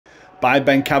by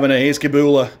Ben Kavanagh. Here's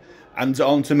Kabula. And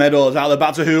on to Meadows. Out the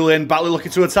back to Hoolin. Batley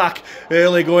looking to attack.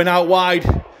 Early going out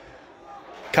wide.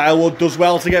 Kyle Wood does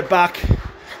well to get back.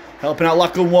 Helping out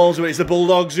Lachlan Walls, but it's the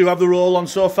Bulldogs who have the roll on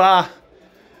so far.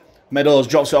 Meadows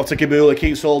drops it off to Kabula.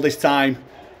 Keeps hold this time.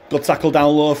 Good tackle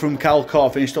down low from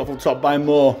Calcott. Finished off up top by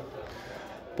Moore.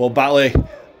 But Batley,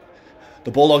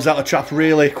 the Bulldogs out of the trap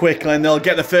really quickly, and they'll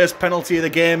get the first penalty of the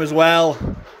game as well.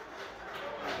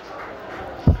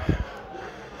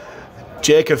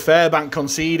 Jacob Fairbank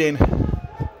conceding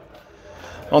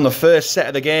on the first set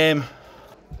of the game.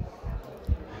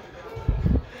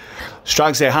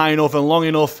 Strikes it high enough and long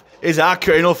enough. Is it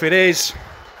accurate enough? It is.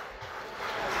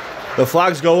 The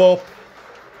flags go up.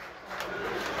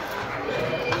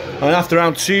 And after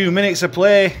around 2 minutes of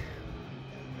play,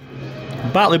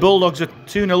 Batley Bulldogs are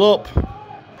 2-0 up.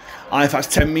 Halifax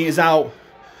 10 metres out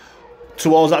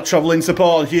towards that travelling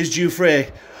support. Here's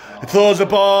Dufresne. He throws the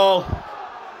ball.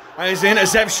 And it's an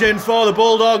interception for the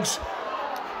Bulldogs.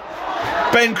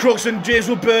 Ben Crooks and James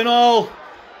Woodburn-Hall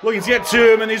looking to get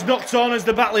to him, and he's knocked on as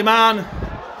the Batley man.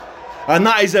 And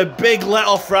that is a big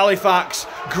let-off for Halifax.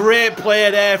 Great play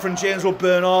there from James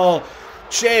Woodburn-Hall.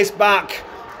 Chase back,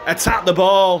 attack the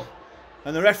ball,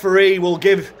 and the referee will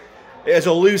give it as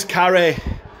a loose carry.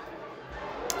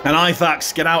 And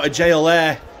Halifax get out of jail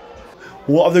there.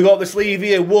 What have they got up the sleeve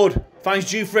here? Wood finds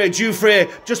Dufresne. Dufresne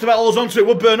just about holds onto it.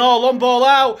 Woodburn-Hall, long ball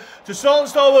out to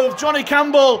Saltonstall with Johnny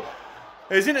Campbell.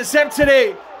 He's intercepted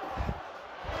it.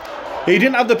 He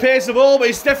didn't have the pace of all, but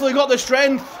he's definitely got the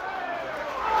strength.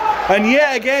 And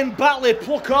yet again, Batley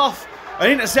pluck off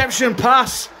an interception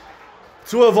pass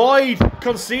to avoid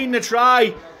conceding a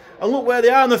try. And look where they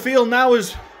are on the field now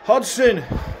as Hodgson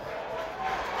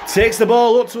takes the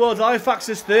ball up towards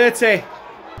Halifax's 30.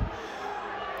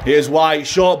 Here's White,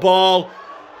 short ball,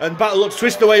 and Batley looks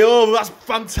twist away over. That's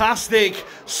fantastic.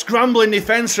 Scrambling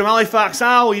defence from Halifax.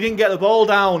 Ow, he didn't get the ball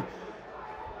down.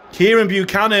 Kieran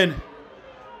Buchanan.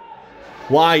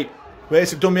 White,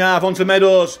 waits to dummy half onto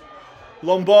Meadows.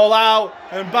 Long ball out,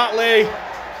 and Batley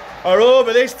are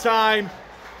over this time.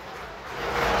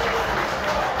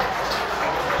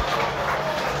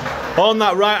 On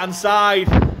that right hand side,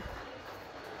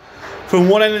 from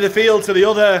one end of the field to the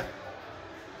other,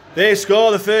 they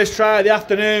score the first try of the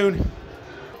afternoon.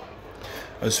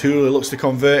 As Hooley looks to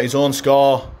convert his own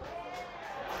score.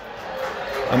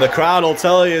 And the crowd will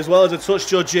tell you, as well as the touch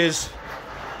judges,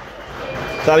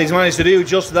 that he's managed to do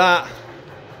just that.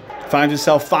 Finds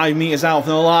himself 5 metres out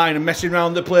from the line and messing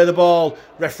around to play the ball.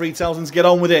 Referee tells him to get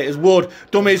on with it as Wood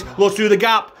dummies, looks through the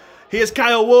gap. Here's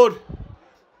Kyle Wood.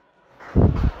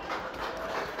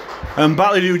 And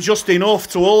Batley do just enough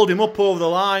to hold him up over the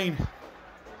line.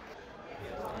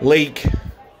 Leak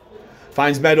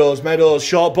finds Meadows. Meadows,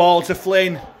 short ball to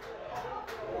Flynn.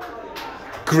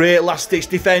 Great last-ditch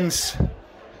defence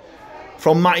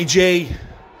from Matty G.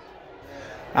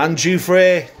 And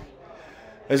Dufresne.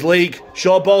 As Leak,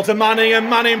 short ball to Manning, and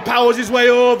Manning powers his way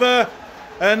over.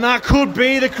 And that could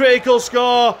be the critical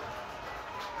score.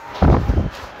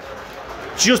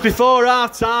 Just before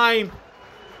half-time.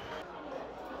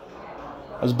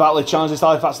 As Batley challenges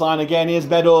Halifax line again, here's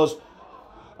Meadows.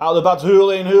 Out the back to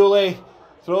Hooley, and Hooley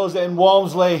throws it in.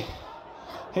 Walmsley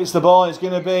hits the ball, it's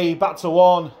going to be back to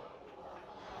 1.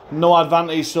 No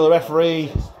advantage to the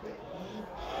referee.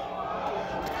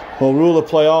 Will rule the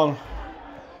play on.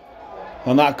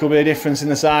 And that could be a difference in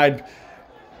the side.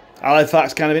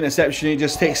 Halifax kind of interception, it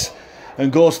just hits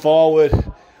and goes forward.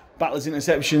 Batley's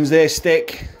interceptions, they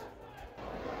stick.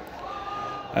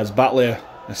 As Batley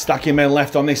are stacking men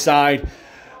left on this side.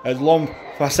 As long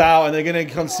pass out, and they're going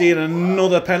to concede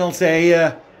another penalty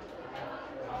here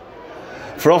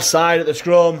for offside at the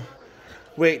scrum,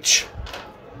 which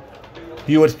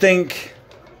you would think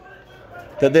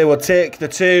that they would take the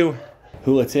 2.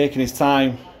 Hooley taking his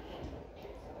time.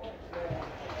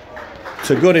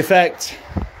 To good effect.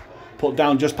 Put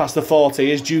down just past the 40.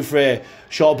 Here's Dufresne.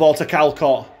 Short ball to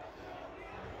Calcott.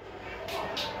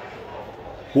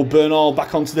 Woodburn-Hall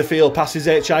back onto the field. Passes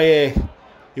HIA.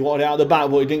 He wanted it out the back,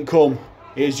 but he didn't come.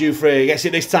 Here's Dufresne. Gets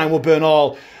it this time,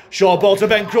 Woodburn-Hall. Short ball to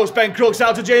Ben Crooks. Ben Crooks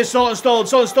out to James Saltonstall.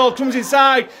 Saltonstall comes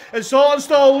inside, and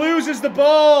Saltonstall loses the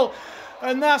ball.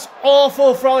 And that's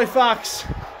awful for Halifax.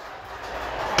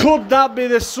 Could that be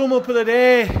the sum up of the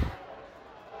day?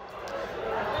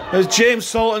 As James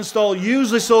Saltonstall,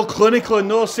 usually so clinical in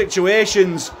those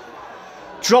situations,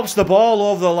 drops the ball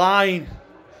over the line.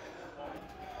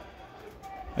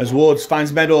 As Woods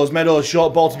finds Meadows. Meadows,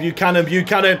 short ball to Buchanan.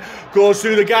 Buchanan goes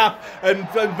through the gap, and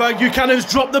Buchanan's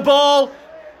dropped the ball.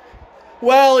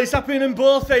 Well, it's happening in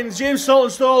both ends. James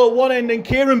Saltonstall at one end, and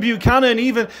Kieran Buchanan,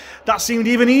 that seemed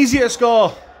even easier to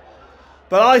score.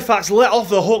 But Halifax let off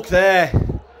the hook there.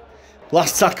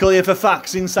 Last tackle here for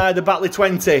Fax inside the Batley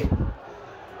 20.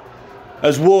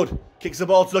 As Wood kicks the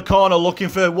ball to the corner, looking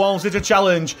for Walmsley to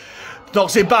challenge.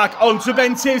 Knocks it back onto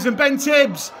Ben Tibbs, and Ben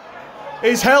Tibbs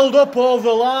is held up over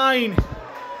the line.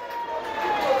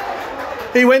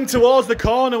 He went towards the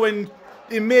corner when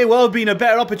it may well have been a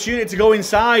better opportunity to go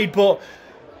inside, but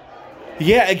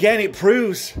yet again it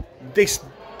proves this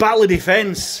Batley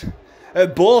defence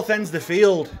at both ends of the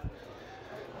field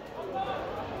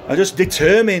are just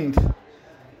determined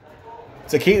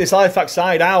to keep this Halifax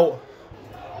side out.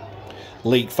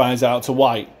 Leak finds out to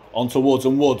White, onto Woods,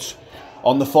 and Woods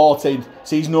on the 14,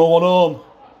 sees no one home.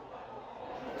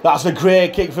 That's a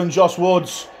great kick from Josh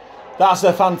Woods. That's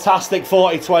a fantastic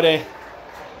 40-20.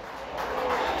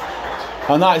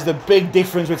 And that is the big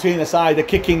difference between the side, the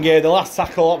kicking gear, the last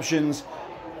tackle options.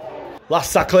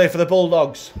 Last tackle here for the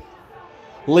Bulldogs.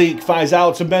 Leak finds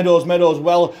out to Meadows. Meadows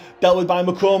well dealt with by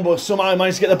McComb, but somehow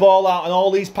managed to get the ball out, and all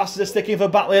these passes are sticking for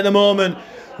Batley at the moment.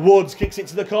 Woods kicks it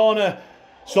to the corner.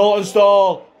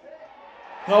 Saltonstall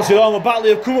knocks it on, but Batley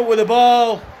have come up with the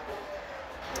ball.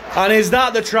 And is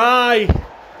that the try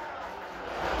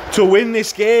to win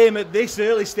this game at this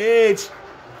early stage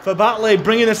for Batley,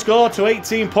 bringing the score to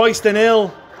 18 points to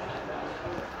 0.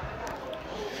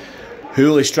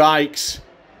 Hooley strikes.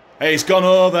 It's gone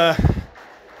over.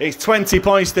 It's 20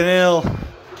 points to 0.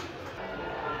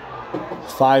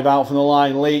 5 out from the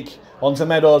line. Leak onto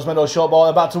Meadows. Meadows short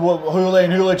ball back to Hooley,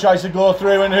 and Hooley tries to go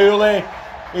through, and Hooley,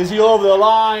 is he over the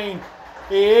line?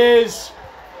 He is.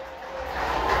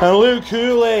 And Luke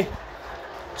Hooley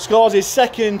scores his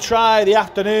second try of the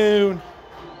afternoon.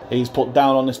 He's put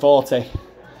down on this 40.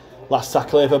 Last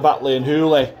tackle here for Batley, and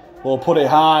Hooley will put it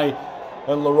high,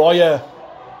 and Leroyer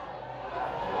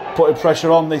putting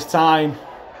pressure on this time.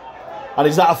 And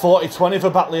is that a 40-20 for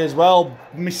Batley as well?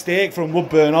 Mistake from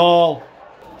Woodburn Hall.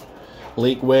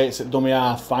 Leak waits at dummy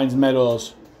half, finds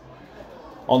Meadows.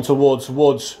 Onto Woods,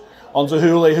 Woods onto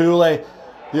Hooley, Hooley.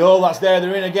 The hole that's there,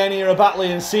 they're in again here at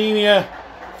Batley, and Senior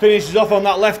finishes off on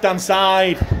that left-hand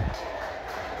side.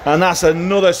 And that's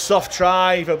another soft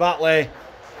try for Batley.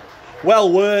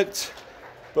 Well worked,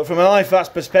 but from an Halifax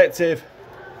perspective,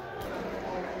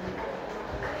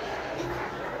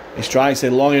 he strikes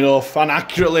it long enough and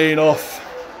accurately enough.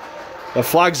 The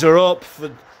flags are up for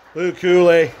Luke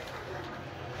Hooley,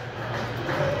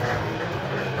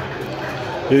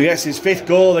 who gets his 5th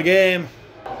goal of the game.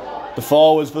 The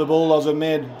forwards for the Bulldogs have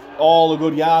made all the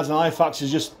good yards, and Halifax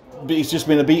has just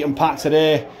been a beaten pack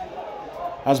today.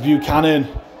 As Buchanan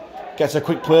gets a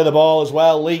quick play of the ball as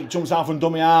well. Leak jumps out from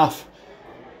dummy half.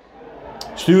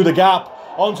 Through the gap,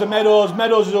 onto Meadows.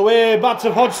 Meadows is away, back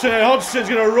to Hodgson. Hodgson's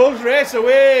going to race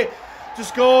away to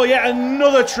score yet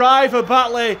another try for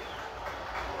Batley.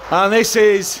 And this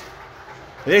is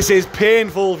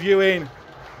painful viewing.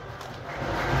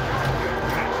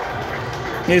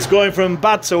 It's going from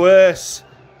bad to worse.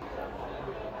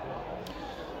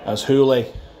 As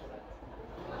Hooley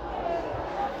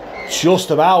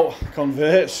just about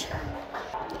converts.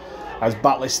 As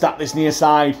Batley stack this near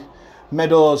side.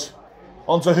 Meadows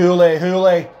onto Hooley.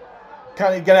 Hooley,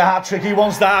 can he get a hat-trick? He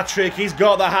wants the hat-trick. He's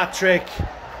got the hat-trick.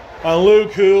 And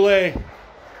Luke Hooley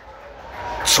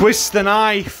twists the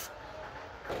knife.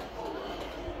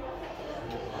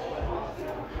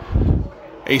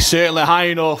 He's certainly high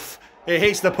enough. It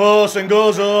hits the post and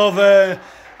goes over.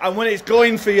 And when it's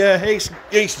going for you,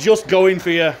 it's just going for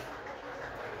you.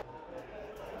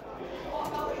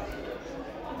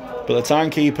 But the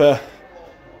timekeeper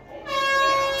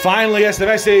finally gets the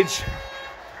message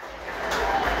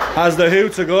as the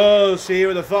hooter goes here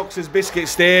at the Foxes Biscuit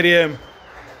Stadium.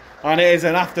 And it is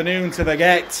an afternoon to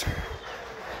forget,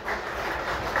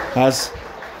 as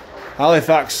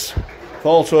Halifax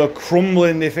fall to a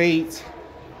crumbling defeat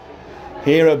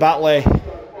here at Batley.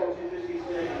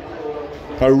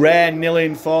 A rare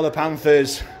nil-in for the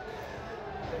Panthers,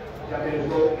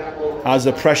 as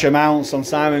the pressure mounts on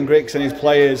Simon Griggs and his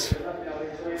players.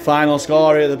 Final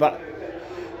score here at the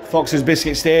Foxes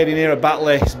Biscuit Stadium here at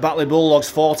Batley. It's Batley Bulldogs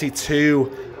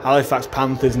 42, Halifax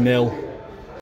Panthers 0.